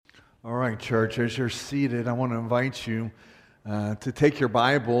All right, church, as you're seated, I want to invite you to take your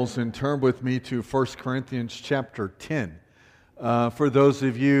Bibles and turn with me to 1 Corinthians chapter 10. For those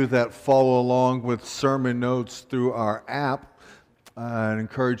of you that follow along with sermon notes through our app, I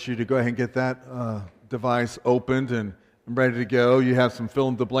encourage you to go ahead and get that device opened and ready to go. You have some fill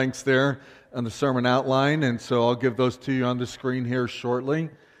in the blanks there on the sermon outline, and so I'll give those to you on the screen here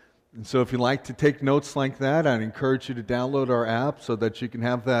shortly. And so if you'd like to take notes like that, I'd encourage you to download our app so that you can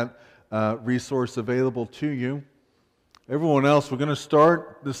have that resource available to you. Everyone else, we're going to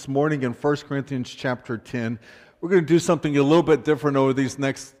start this morning in 1 Corinthians chapter 10. We're going to do something a little bit different over these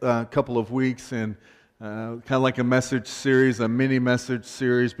next couple of weeks, and kind of like a message series, a mini message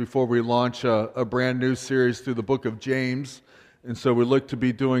series before we launch a brand new series through the book of James. And so we look to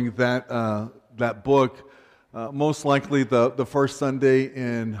be doing that book most likely the first Sunday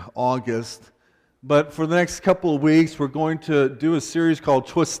in August. But for the next couple of weeks, we're going to do a series called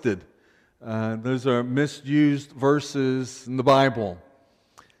Twisted. Those are misused verses in the Bible.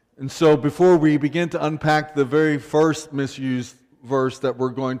 And so before we begin to unpack the very first misused verse that we're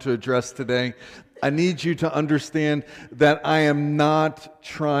going to address today, I need you to understand that I am not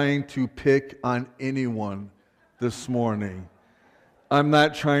trying to pick on anyone this morning. I'm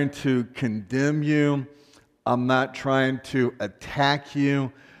not trying to condemn you. I'm not trying to attack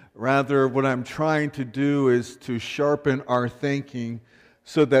you. Rather, what I'm trying to do is to sharpen our thinking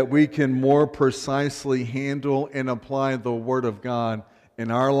so that we can more precisely handle and apply the Word of God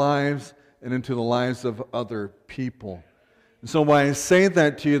in our lives and into the lives of other people. And so when I say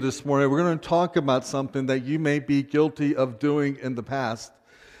that to you this morning, we're going to talk about something that you may be guilty of doing in the past.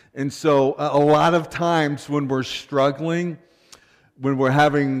 And so a lot of times when we're struggling, when we're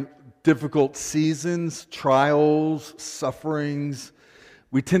having difficult seasons, trials, sufferings,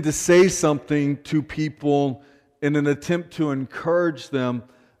 we tend to say something to people in an attempt to encourage them,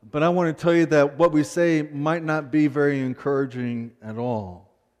 but I want to tell you that what we say might not be very encouraging at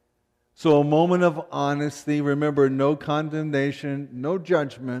all. So a moment of honesty, remember, no condemnation, no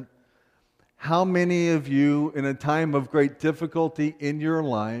judgment. How many of you in a time of great difficulty in your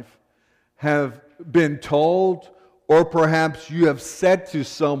life have been told, or perhaps you have said to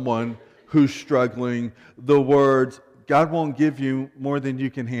someone who's struggling the words, God won't give you more than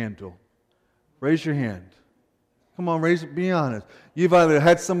you can handle? Raise your hand. Come on, be honest. You've either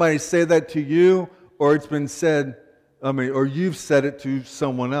had somebody say that to you, or it's been said, or you've said it to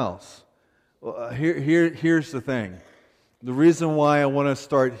someone else. Well, here's the thing. The reason why I want to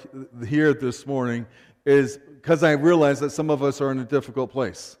start here this morning is because I realize that some of us are in a difficult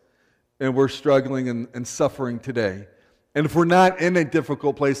place, and we're struggling and suffering today. And if we're not in a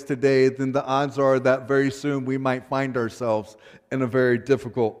difficult place today, then the odds are that very soon we might find ourselves in a very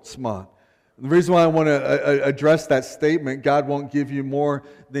difficult spot. The reason why I want to address that statement, God won't give you more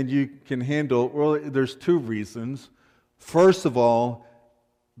than you can handle, well, there's two reasons. First of all,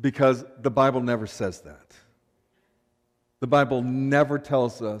 because the Bible never says that. The Bible never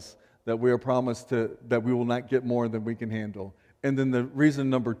tells us that we are promised that we will not get more than we can handle. And then the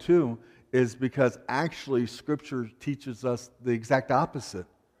reason number two is because actually Scripture teaches us the exact opposite,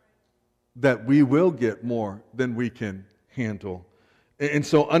 that we will get more than we can handle. And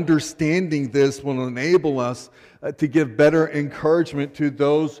so understanding this will enable us to give better encouragement to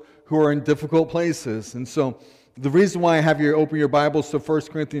those who are in difficult places. And so the reason why I have you open your Bibles to 1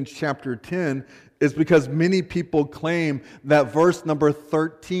 Corinthians chapter 10 is because many people claim that verse number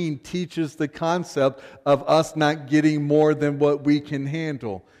 13 teaches the concept of us not getting more than what we can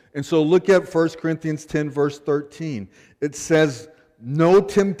handle. And so look at 1 Corinthians 10 verse 13. It says, no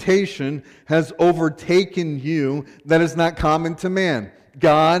temptation has overtaken you that is not common to man.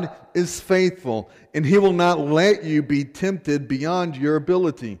 God is faithful, and He will not let you be tempted beyond your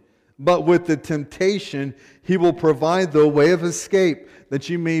ability. But with the temptation, He will provide the way of escape that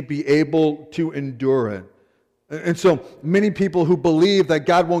you may be able to endure it. And so many people who believe that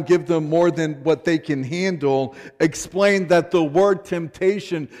God won't give them more than what they can handle explain that the word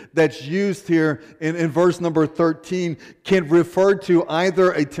temptation that's used here in verse number 13 can refer to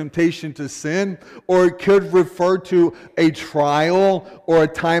either a temptation to sin, or it could refer to a trial or a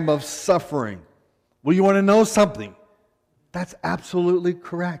time of suffering. Well, you want to know something? That's absolutely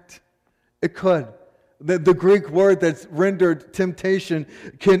correct. It could. The Greek word that's rendered temptation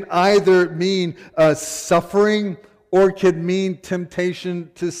can either mean suffering or can mean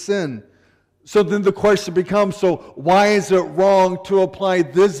temptation to sin. So then the question becomes, so why is it wrong to apply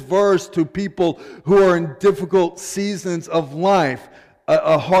this verse to people who are in difficult seasons of life,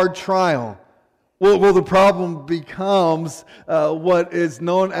 a hard trial? Well, the problem becomes what is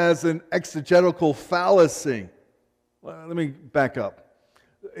known as an exegetical fallacy. Well, let me back up.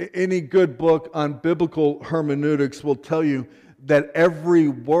 Any good book on biblical hermeneutics will tell you that every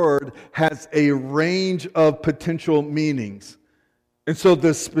word has a range of potential meanings. And so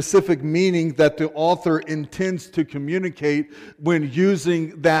the specific meaning that the author intends to communicate when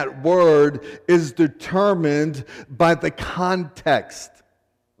using that word is determined by the context.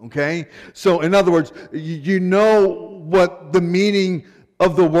 Okay? So in other words, you know what the meaning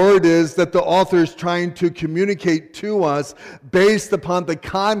of the word is that the author is trying to communicate to us based upon the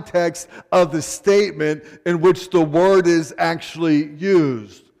context of the statement in which the word is actually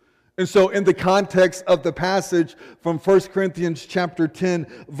used. And so in the context of the passage from 1 Corinthians chapter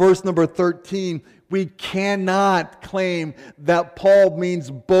 10, verse number 13, we cannot claim that Paul means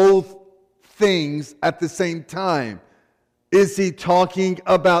both things at the same time. Is he talking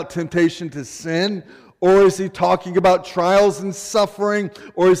about temptation to sin? Or is he talking about trials and suffering?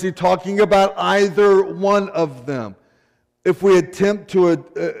 Or is he talking about either one of them? If we attempt to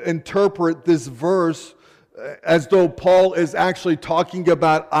interpret this verse as though Paul is actually talking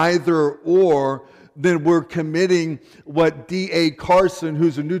about either or, then we're committing what D.A. Carson,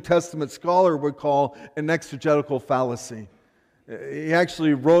 who's a New Testament scholar, would call an exegetical fallacy. He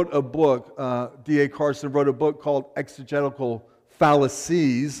actually wrote a book, D.A. Carson wrote a book called Exegetical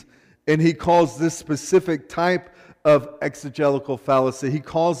Fallacies, and he calls this specific type of exegetical fallacy, he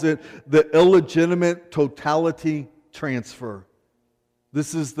calls it the illegitimate totality transfer.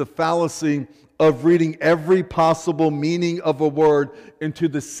 This is the fallacy of reading every possible meaning of a word into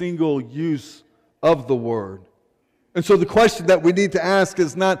the single use of the word. And so the question that we need to ask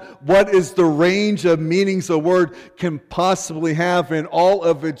is not what is the range of meanings a word can possibly have in all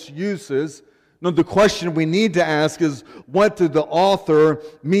of its uses. No, the question we need to ask is what did the author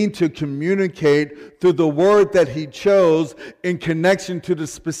mean to communicate through the word that he chose in connection to the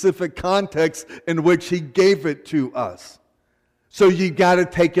specific context in which he gave it to us. So you got to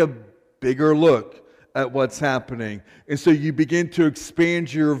take a bigger look at what's happening. And so you begin to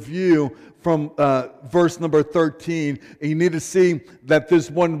expand your view from verse number 13. And you need to see that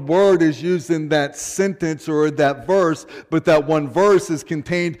this one word is used in that sentence or that verse, but that one verse is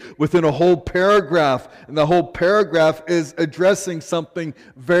contained within a whole paragraph. And the whole paragraph is addressing something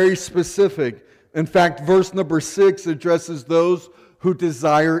very specific. In fact, verse number 6 addresses those who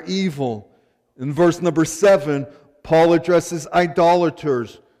desire evil. In verse number 7, Paul addresses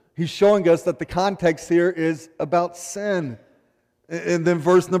idolaters. He's showing us that the context here is about sin. And then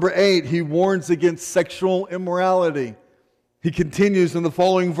verse number 8, he warns against sexual immorality. He continues in the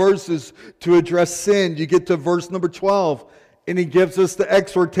following verses to address sin. You get to verse number 12, and he gives us the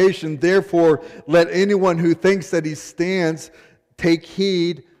exhortation, therefore, let anyone who thinks that he stands take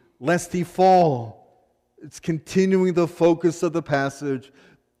heed lest he fall. It's continuing the focus of the passage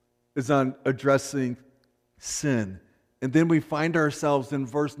is on addressing sin. And then we find ourselves in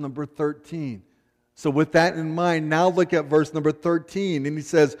verse number 13. So with that in mind, now look at verse number 13. And he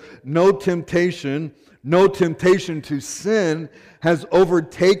says, no temptation to sin has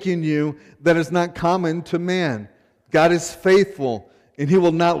overtaken you that is not common to man. God is faithful, and he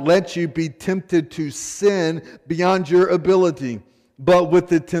will not let you be tempted to sin beyond your ability. But with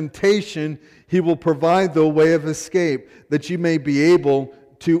the temptation, he will provide the way of escape, that you may be able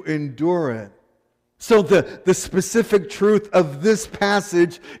to endure it. So the specific truth of this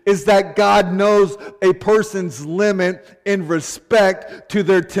passage is that God knows a person's limit in respect to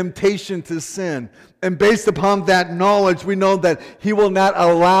their temptation to sin. And based upon that knowledge, we know that he will not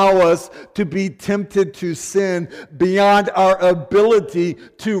allow us to be tempted to sin beyond our ability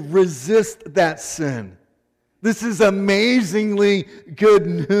to resist that sin. This is amazingly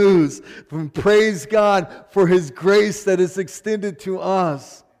good news. Praise God for his grace that is extended to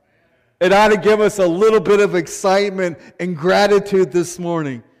us. It ought to give us a little bit of excitement and gratitude this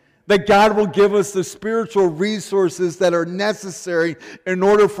morning that God will give us the spiritual resources that are necessary in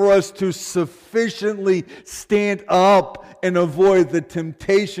order for us to sufficiently stand up and avoid the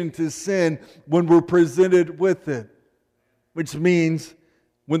temptation to sin when we're presented with it. Which means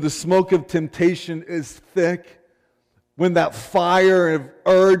when the smoke of temptation is thick, when that fire of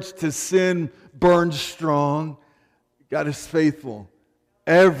urge to sin burns strong, God is faithful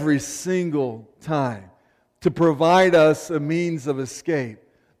every single time to provide us a means of escape.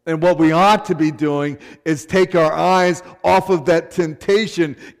 And what we ought to be doing is take our eyes off of that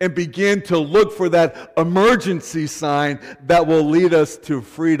temptation and begin to look for that emergency sign that will lead us to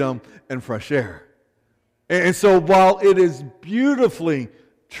freedom and fresh air. And so while it is beautifully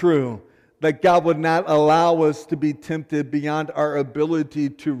true that God would not allow us to be tempted beyond our ability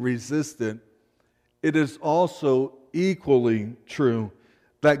to resist it, it is also equally true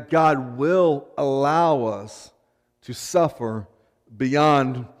that God will allow us to suffer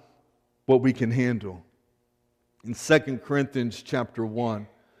beyond what we can handle. In 2 Corinthians chapter 1,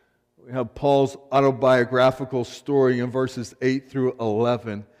 we have Paul's autobiographical story in verses 8 through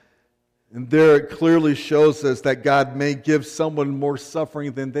 11. And there it clearly shows us that God may give someone more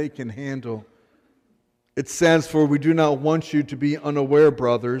suffering than they can handle. It says, "For we do not want you to be unaware,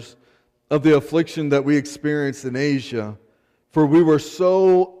 brothers, of the affliction that we experienced in Asia, for we were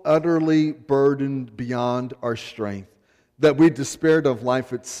so utterly burdened beyond our strength that we despaired of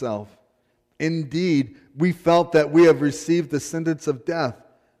life itself. Indeed, we felt that we have received the sentence of death,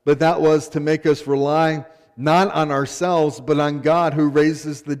 but that was to make us rely not on ourselves, but on God who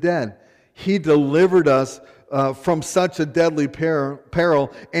raises the dead. He delivered us from such a deadly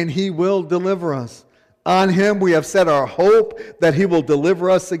peril, and He will deliver us. On Him we have set our hope that He will deliver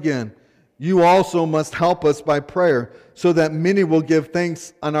us again. You also must help us by prayer, so that many will give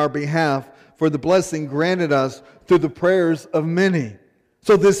thanks on our behalf for the blessing granted us through the prayers of many."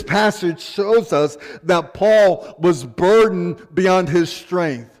 So this passage shows us that Paul was burdened beyond his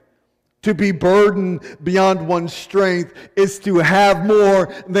strength. To be burdened beyond one's strength is to have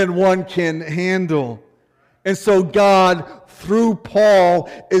more than one can handle. And so God, through Paul,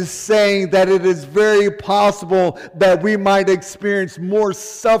 is saying that it is very possible that we might experience more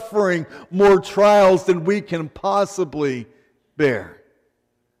suffering, more trials than we can possibly bear.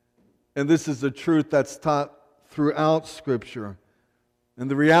 And this is a truth that's taught throughout Scripture. And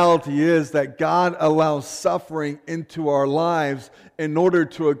the reality is that God allows suffering into our lives in order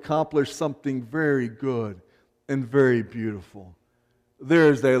to accomplish something very good and very beautiful. There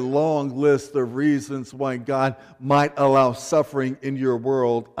is a long list of reasons why God might allow suffering in your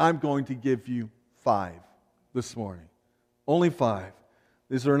world. I'm going to give you 5 this morning. Only 5.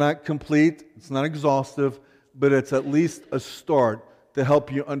 These are not complete, it's not exhaustive, but it's at least a start to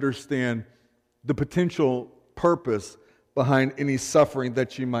help you understand the potential purpose behind any suffering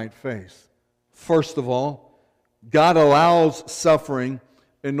that you might face. First of all, God allows suffering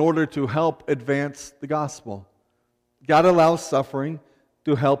in order to help advance the gospel. God allows suffering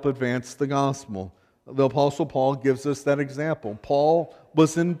to help advance the gospel. The Apostle Paul gives us that example. Paul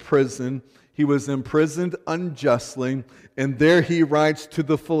was in prison. He was imprisoned unjustly, and there he writes to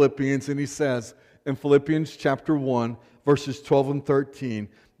the Philippians, and he says in Philippians chapter 1, verses 12 and 13,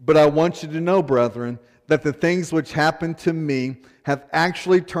 "But I want you to know, brethren, that the things which happened to me have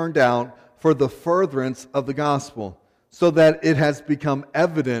actually turned out for the furtherance of the gospel, so that it has become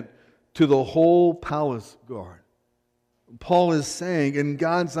evident to the whole palace guard." Paul is saying, in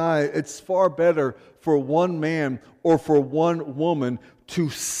God's eye, it's far better for one man or for one woman to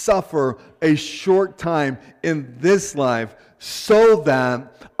suffer a short time in this life so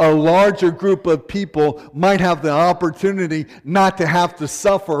that a larger group of people might have the opportunity not to have to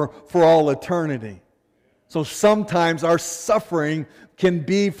suffer for all eternity. So sometimes our suffering can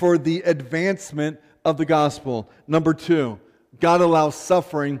be for the advancement of the gospel. Number 2, God allows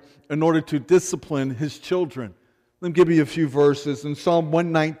suffering in order to discipline His children. Let me give you a few verses. In Psalm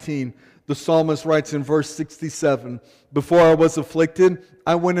 119, the psalmist writes in verse 67, "Before I was afflicted,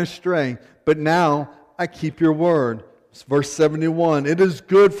 I went astray, but now I keep your word." Verse 71, "It is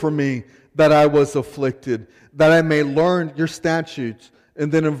good for me that I was afflicted, that I may learn your statutes."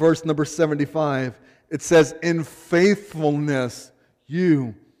 And then in verse number 75, it says, "In faithfulness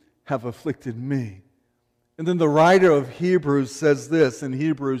you have afflicted me." And then the writer of Hebrews says this in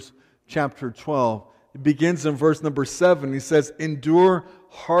Hebrews chapter 12. It begins in verse number 7. He says, "Endure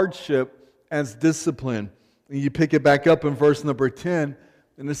hardship as discipline." And you pick it back up in verse number 10,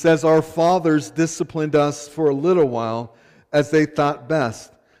 and it says, "Our fathers disciplined us for a little while as they thought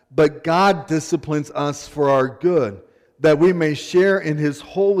best. But God disciplines us for our good, that we may share in His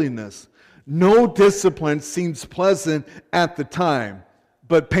holiness. No discipline seems pleasant at the time,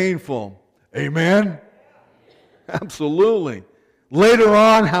 but painful." Amen? Absolutely. Later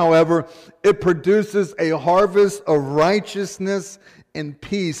on, however, it produces a harvest of righteousness and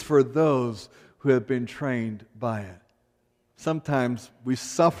peace for those who have been trained by it. Sometimes we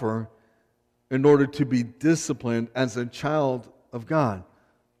suffer in order to be disciplined as a child of God.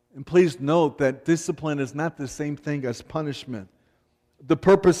 And please note that discipline is not the same thing as punishment. The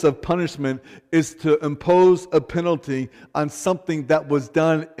purpose of punishment is to impose a penalty on something that was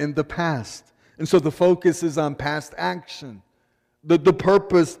done in the past. And so the focus is on past action. The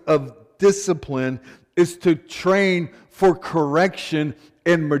purpose of discipline is to train for correction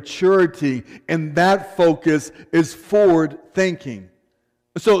and maturity, and that focus is forward thinking.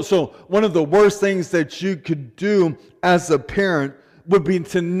 So one of the worst things that you could do as a parent would be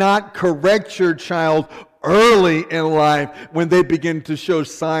to not correct your child early in life when they begin to show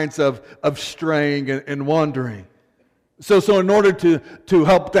signs of straying and wandering. So in order to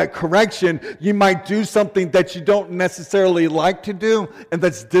help that correction, you might do something that you don't necessarily like to do, and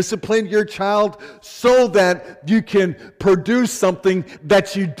that's discipline your child so that you can produce something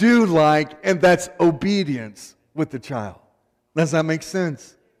that you do like, and that's obedience with the child. Does that make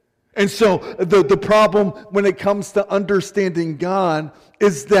sense? And so the problem when it comes to understanding God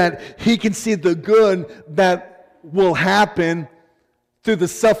is that He can see the good that will happen through the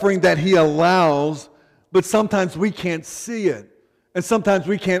suffering that He allows, but sometimes we can't see it. And sometimes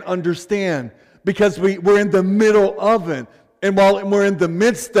we can't understand because we're in the middle of it. And while we're in the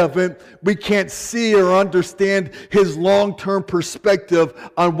midst of it, we can't see or understand His long-term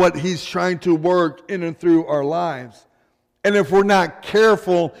perspective on what He's trying to work in and through our lives. And if we're not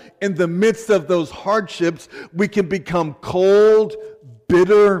careful in the midst of those hardships, we can become cold,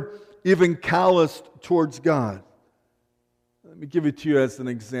 bitter, even calloused towards God. Let me give it to you as an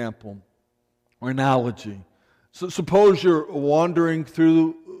example or analogy. So suppose you're wandering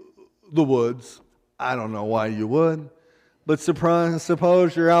through the woods. I don't know why you would, but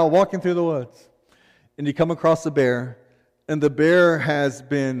suppose you're out walking through the woods and you come across a bear, and the bear has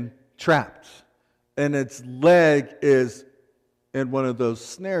been trapped and its leg is in one of those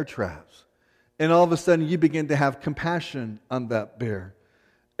snare traps. And all of a sudden you begin to have compassion on that bear.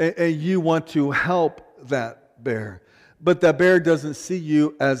 And you want to help that bear. But that bear doesn't see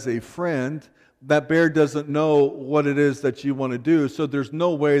you as a friend. That bear doesn't know what it is that you want to do. So there's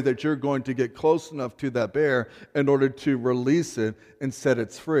no way that you're going to get close enough to that bear in order to release it and set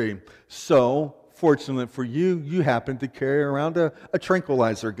it free. So, fortunate for you, you happen to carry around a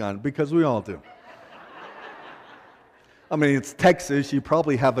tranquilizer gun, because we all do. I mean, it's Texas. You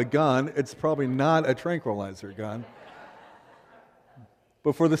probably have a gun. It's probably not a tranquilizer gun.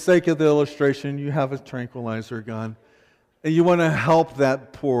 But for the sake of the illustration, you have a tranquilizer gun. And you want to help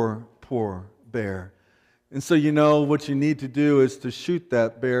that poor bear. And so you know what you need to do is to shoot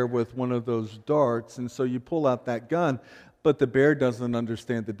that bear with one of those darts. And so you pull out that gun. But the bear doesn't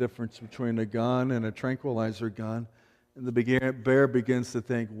understand the difference between a gun and a tranquilizer gun. And the bear begins to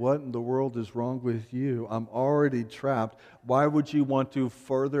think, what in the world is wrong with you? I'm already trapped. Why would you want to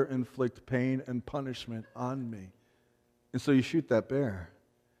further inflict pain and punishment on me? And so you shoot that bear.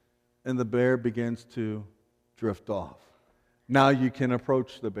 And the bear begins to drift off. Now you can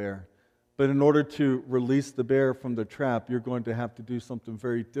approach the bear. But in order to release the bear from the trap, you're going to have to do something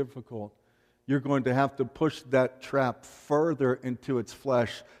very difficult. You're going to have to push that trap further into its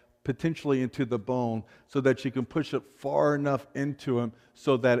flesh, potentially into the bone, so that you can push it far enough into him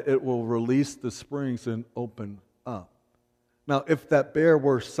so that it will release the springs and open up. Now, if that bear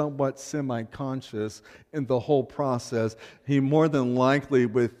were somewhat semi-conscious in the whole process, he more than likely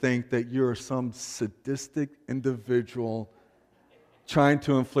would think that you're some sadistic individual trying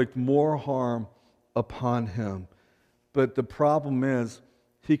to inflict more harm upon him. But the problem is,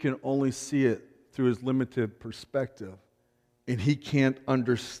 he can only see it through his limited perspective. And he can't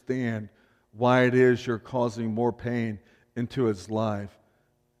understand why it is you're causing more pain into his life.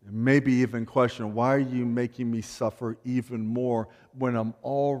 And maybe even question, why are you making me suffer even more when I'm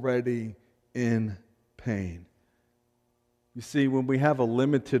already in pain? You see, when we have a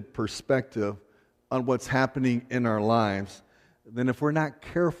limited perspective on what's happening in our lives, then if we're not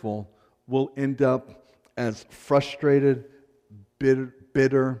careful, we'll end up as frustrated,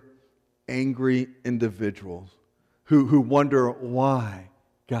 bitter, angry individuals who wonder, why,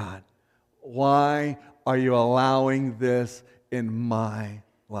 God? Why are you allowing this in my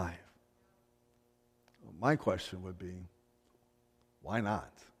life? Well, my question would be, why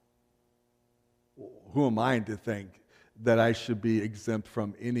not? Who am I to think that I should be exempt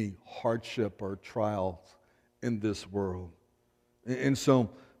from any hardship or trials in this world? And so,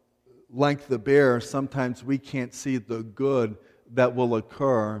 like the bear, sometimes we can't see the good that will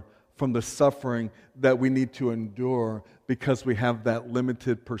occur from the suffering that we need to endure because we have that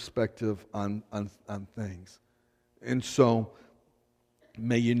limited perspective on things. And so,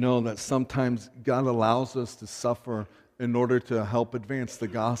 may you know that sometimes God allows us to suffer in order to help advance the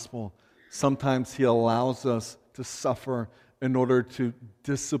gospel. Sometimes He allows us to suffer in order to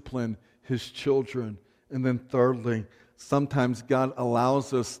discipline His children. And then thirdly, sometimes God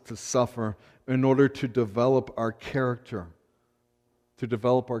allows us to suffer in order to develop our character. To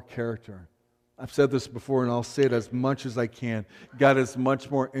develop our character. I've said this before, and I'll say it as much as I can. God is much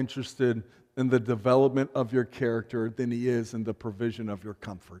more interested in the development of your character than He is in the provision of your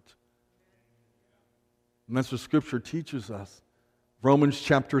comfort. And that's what Scripture teaches us. Romans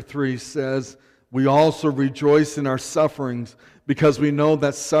chapter 3 says, we also rejoice in our sufferings because we know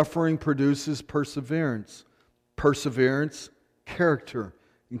that suffering produces perseverance. Perseverance, character.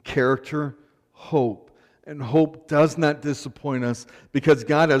 And character, hope. And hope does not disappoint us because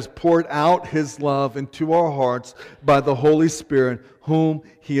God has poured out His love into our hearts by the Holy Spirit, whom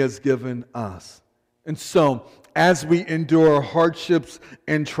He has given us. And so, as we endure hardships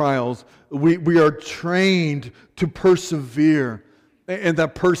and trials, we are trained to persevere. And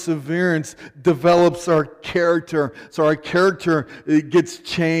that perseverance develops our character. So our character gets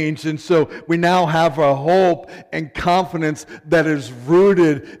changed. And so we now have a hope and confidence that is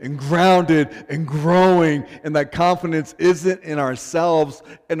rooted and grounded and growing. And that confidence isn't in ourselves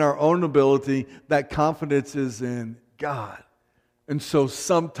and our own ability. That confidence is in God. And so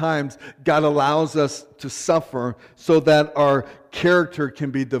sometimes God allows us to suffer so that our character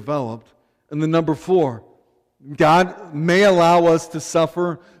can be developed. And then number 4, God may allow us to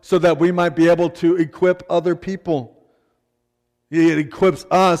suffer so that we might be able to equip other people. He equips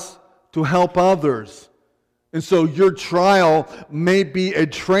us to help others. And so your trial may be a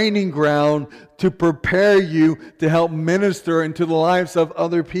training ground to prepare you to help minister into the lives of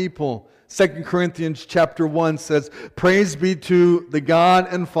other people. 2 Corinthians chapter 1 says, "Praise be to the God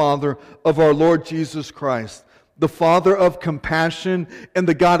and Father of our Lord Jesus Christ, the Father of compassion and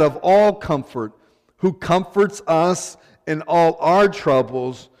the God of all comfort, who comforts us in all our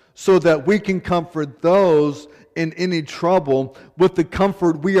troubles, so that we can comfort those in any trouble with the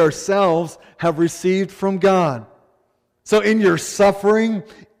comfort we ourselves have received from God." So in your suffering,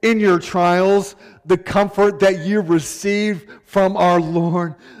 in your trials, the comfort that you receive from our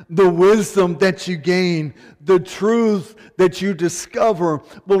Lord, the wisdom that you gain, the truth that you discover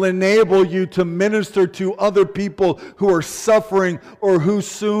will enable you to minister to other people who are suffering or who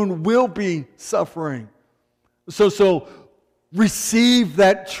soon will be suffering. So receive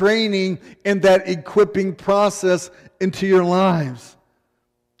that training and that equipping process into your lives.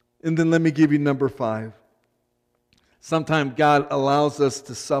 And then let me give you number 5. Sometimes God allows us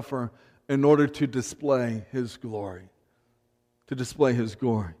to suffer in order to display His glory. To display His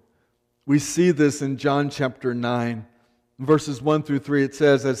glory. We see this in John chapter 9, verses 1 through 3. It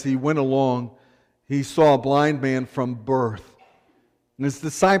says, "As He went along, He saw a blind man from birth. And His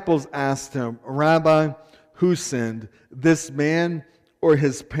disciples asked Him, 'Rabbi, who sinned, this man or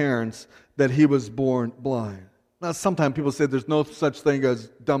his parents, that he was born blind?'" Now, sometimes people say there's no such thing as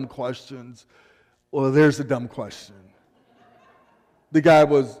dumb questions. Well, there's a dumb question. The guy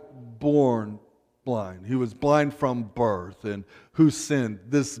was born blind. He was blind from birth. And who sinned?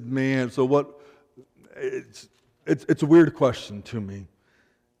 This man. So what? It's a weird question to me.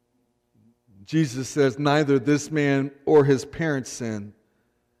 Jesus says neither this man or his parents sinned,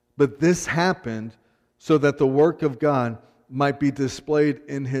 but this happened so that the work of God might be displayed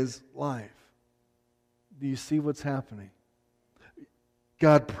in his life. Do you see what's happening?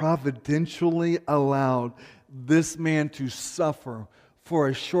 God providentially allowed this man to suffer for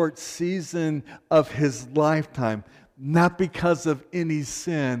a short season of his lifetime, not because of any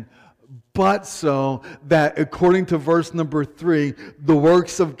sin, but so that, according to verse number 3, the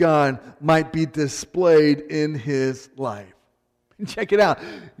works of God might be displayed in his life. Check it out.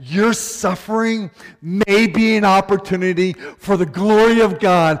 Your suffering may be an opportunity for the glory of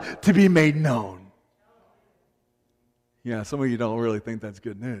God to be made known. Yeah, some of you don't really think that's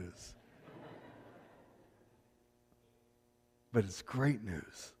good news. But it's great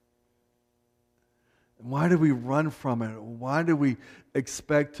news. And why do we run from it? Why do we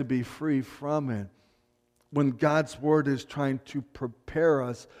expect to be free from it when God's Word is trying to prepare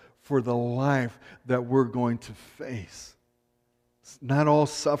us for the life that we're going to face? Not all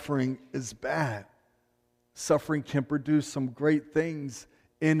suffering is bad. Suffering can produce some great things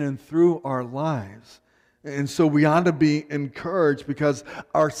in and through our lives. And so we ought to be encouraged because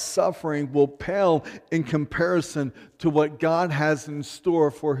our suffering will pale in comparison to what God has in store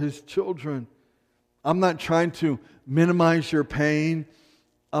for His children. I'm not trying to minimize your pain.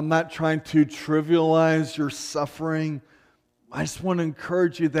 I'm not trying to trivialize your suffering. I just want to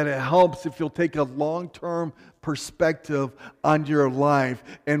encourage you that it helps if you'll take a long-term perspective on your life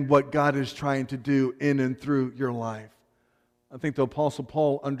and what God is trying to do in and through your life. I think the Apostle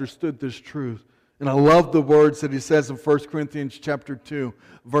Paul understood this truth. And I love the words that he says in 1 Corinthians chapter 2,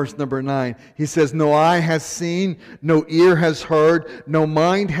 verse number 9. He says, "No eye has seen, no ear has heard, no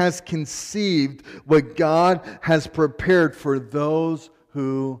mind has conceived what God has prepared for those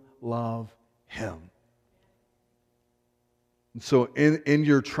who love Him." And so in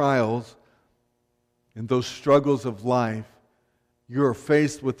your trials, in those struggles of life, you are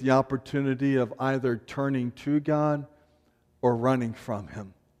faced with the opportunity of either turning to God or running from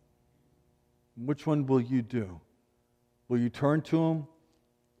Him. Which one will you do? Will you turn to Him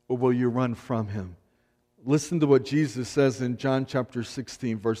or will you run from Him? Listen to what Jesus says in John chapter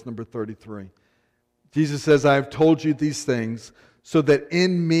 16, verse number 33. It Jesus says, I have told you these things so that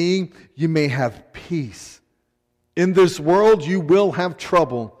in me you may have peace. In this world you will have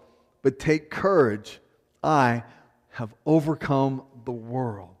trouble, but take courage. I have overcome the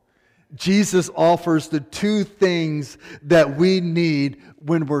world. Jesus offers the two things that we need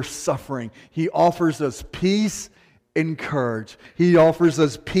when we're suffering. He offers us peace and courage. He offers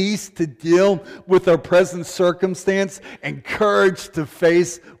us peace to deal with our present circumstance and courage to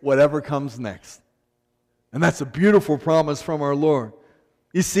face whatever comes next. And that's a beautiful promise from our Lord.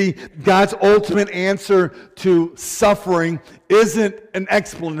 You see, God's ultimate answer to suffering isn't an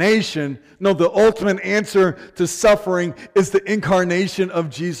explanation. No, the ultimate answer to suffering is the incarnation of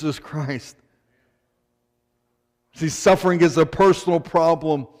Jesus Christ. See, suffering is a personal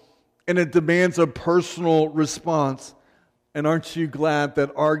problem, and it demands a personal response. And aren't you glad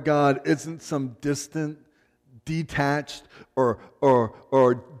that our God isn't some distant, detached,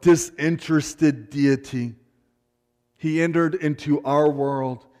 or disinterested deity? He entered into our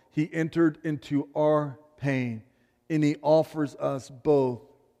world. He entered into our pain. And He offers us both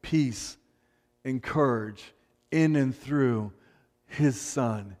peace and courage in and through His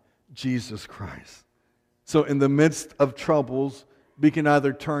Son, Jesus Christ. So in the midst of troubles, we can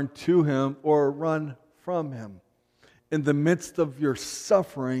either turn to Him or run from Him. In the midst of your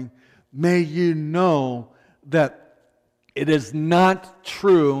suffering, may you know that it is not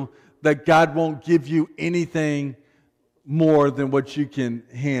true that God won't give you anything more than what you can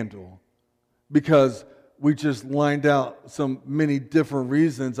handle, because we just lined out many different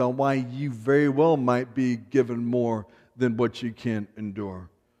reasons on why you very well might be given more than what you can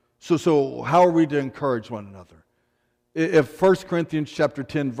endure. So how are we to encourage one another? If 1 Corinthians chapter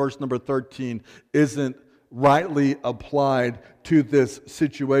 10, verse number 13 isn't rightly applied to this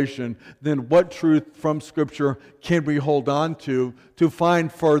situation, then what truth from Scripture can we hold on to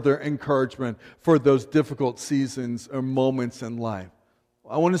find further encouragement for those difficult seasons or moments in life?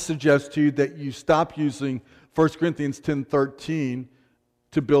 I want to suggest to you that you stop using 1 Corinthians 10:13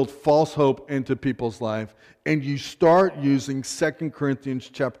 to build false hope into people's life, and you start using 2 Corinthians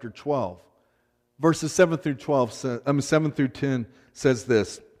chapter 12. Verses 7 through 10 says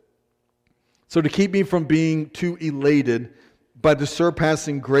this. So to keep me from being too elated by the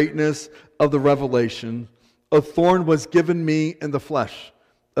surpassing greatness of the revelation, a thorn was given me in the flesh,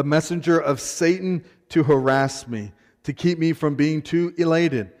 a messenger of Satan to harass me, to keep me from being too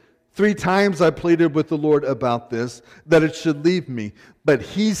elated. 3 times I pleaded with the Lord about this, that it should leave me. But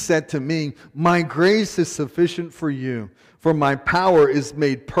He said to me, my grace is sufficient for you, for my power is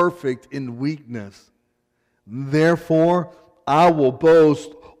made perfect in weakness. Therefore, I will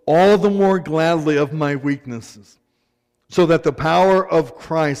boast all the more gladly of my weaknesses, so that the power of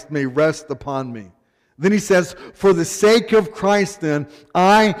Christ may rest upon me. Then he says, for the sake of Christ, then,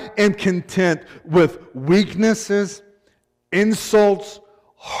 I am content with weaknesses, insults,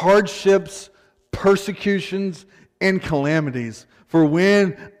 hardships, persecutions, and calamities. For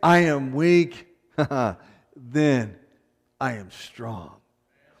when I am weak, then I am strong.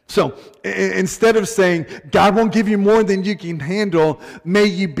 So instead of saying, God won't give you more than you can handle, may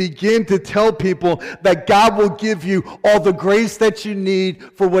you begin to tell people that God will give you all the grace that you need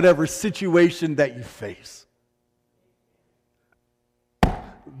for whatever situation that you face.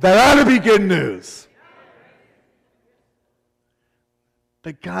 That ought to be good news.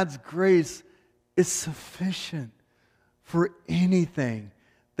 That God's grace is sufficient for anything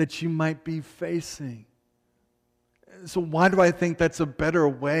that you might be facing. So why do I think that's a better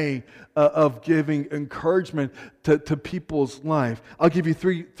way of giving encouragement to people's life? I'll give you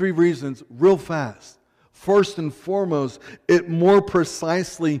three reasons real fast. First and foremost, it more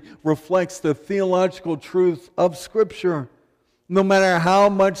precisely reflects the theological truth of Scripture. No matter how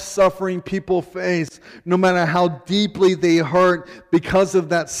much suffering people face, no matter how deeply they hurt because of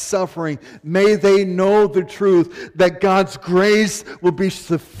that suffering, may they know the truth that God's grace will be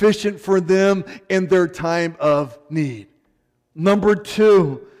sufficient for them in their time of need. Number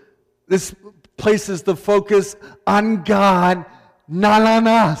 2, this places the focus on God, not on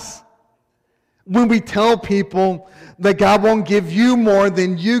us. When we tell people that God won't give you more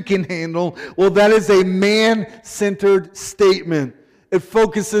than you can handle, well, that is a man-centered statement. It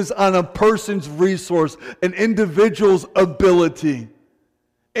focuses on a person's resource, an individual's ability.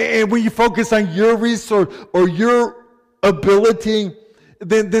 And when you focus on your resource or your ability,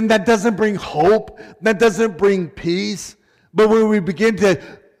 then that doesn't bring hope, that doesn't bring peace. But when we begin to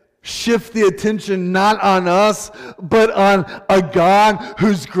shift the attention not on us, but on a God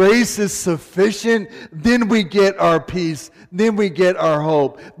whose grace is sufficient, then we get our peace, then we get our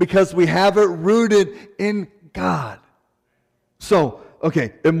hope, because we have it rooted in God. So,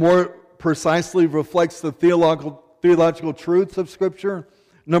 okay, it more precisely reflects the theological truths of Scripture.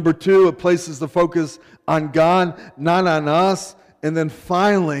 Number two, it places the focus on God, not on us. And then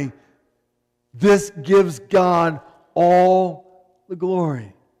finally, this gives God all the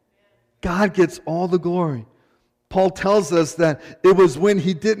glory. God gets all the glory. Paul tells us that it was when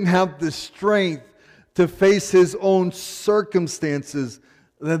he didn't have the strength to face his own circumstances,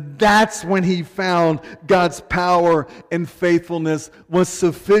 that's when he found God's power and faithfulness was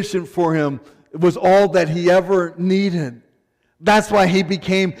sufficient for him. It was all that he ever needed. That's why he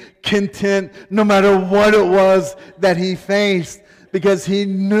became content no matter what it was that he faced, because he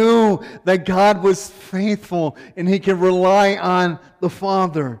knew that God was faithful and he could rely on the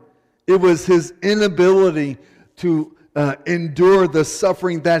Father. It was his inability to endure the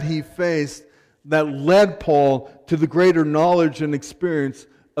suffering that he faced that led Paul to the greater knowledge and experience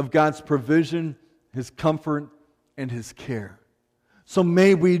of God's provision, His comfort, and His care. So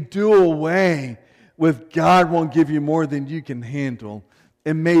may we do away with God won't give you more than you can handle,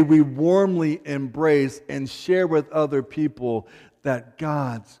 and may we warmly embrace and share with other people that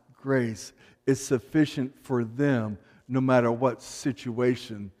God's grace is sufficient for them no matter what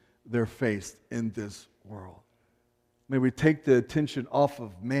situation they're faced in this world. May we take the attention off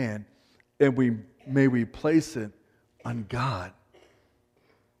of man and may we place it on God.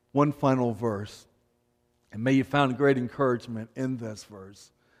 One final verse, and may you find great encouragement in this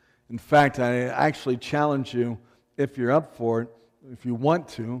verse. In fact, I actually challenge you, if you're up for it, if you want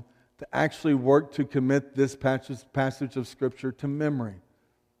to actually work to commit this passage of Scripture to memory.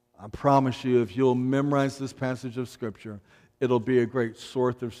 I promise you, if you'll memorize this passage of Scripture, it'll be a great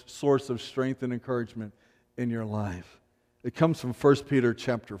source of strength and encouragement in your life. It comes from 1 Peter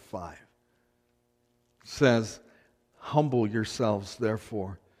chapter 5. It says, "Humble yourselves,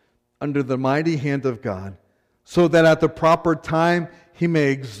 therefore, under the mighty hand of God, so that at the proper time He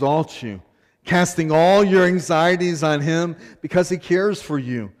may exalt you, casting all your anxieties on Him because He cares for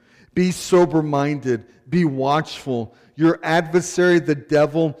you. Be sober-minded, be watchful. Your adversary, the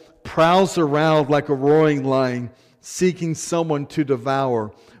devil, prowls around like a roaring lion, seeking someone to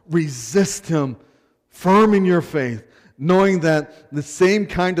devour. Resist him, firm in your faith, knowing that the same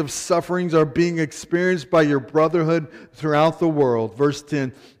kind of sufferings are being experienced by your brotherhood throughout the world." Verse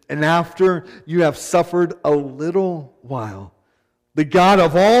 10, "And after you have suffered a little while, the God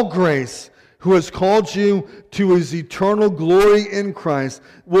of all grace, who has called you to His eternal glory in Christ,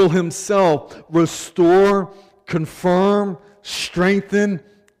 will Himself restore, confirm, strengthen,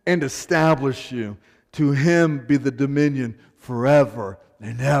 and establish you. To Him be the dominion forever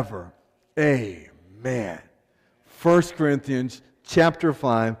and ever. Amen." 1 Corinthians chapter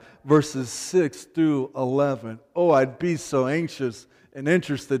 5, verses 6 through 11. Oh, I'd be so anxious and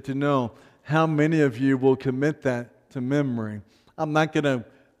interested to know how many of you will commit that to memory. I'm not going to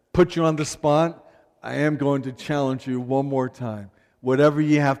put you on the spot. I am going to challenge you one more time. Whatever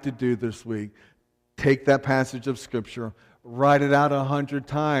you have to do this week, take that passage of Scripture, write it out 100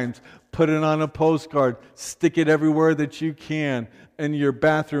 times, put it on a postcard, stick it everywhere that you can, in your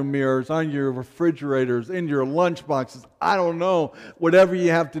bathroom mirrors, on your refrigerators, in your lunch boxes. I don't know. Whatever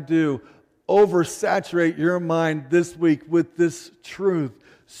you have to do, oversaturate your mind this week with this truth,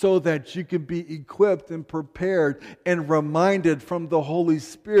 so that you can be equipped and prepared and reminded from the Holy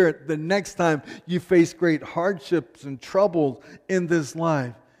Spirit the next time you face great hardships and troubles in this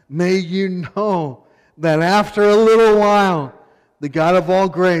life. May you know that after a little while, the God of all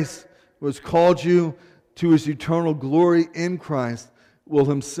grace, who has called you to His eternal glory in Christ, will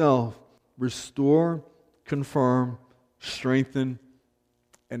Himself restore, confirm, strengthen,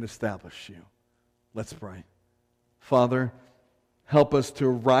 and establish you. Let's pray. Father, help us to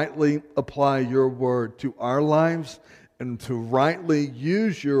rightly apply your word to our lives and to rightly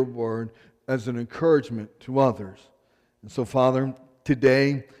use your word as an encouragement to others. And so, Father,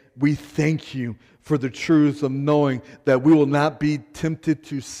 today we thank you for the truth of knowing that we will not be tempted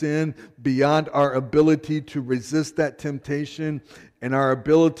to sin beyond our ability to resist that temptation, and our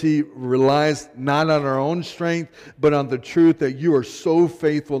ability relies not on our own strength, but on the truth that you are so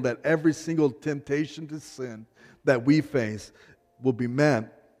faithful that every single temptation to sin that we face will be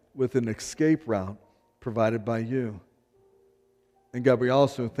met with an escape route provided by you. And God, we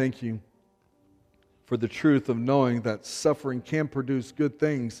also thank you for the truth of knowing that suffering can produce good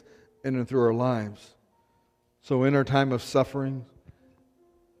things in and through our lives. So in our time of suffering,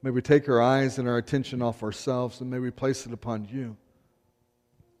 may we take our eyes and our attention off ourselves, and may we place it upon you.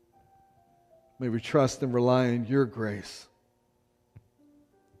 May we trust and rely on your grace.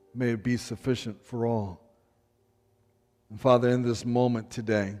 May it be sufficient for all. And Father, in this moment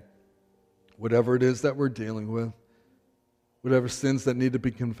today, whatever it is that we're dealing with, whatever sins that need to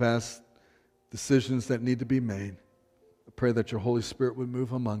be confessed, decisions that need to be made. I pray that your Holy Spirit would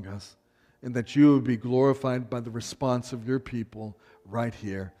move among us and that you would be glorified by the response of your people right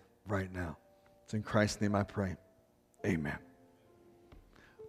here, right now. It's in Christ's name I pray. Amen.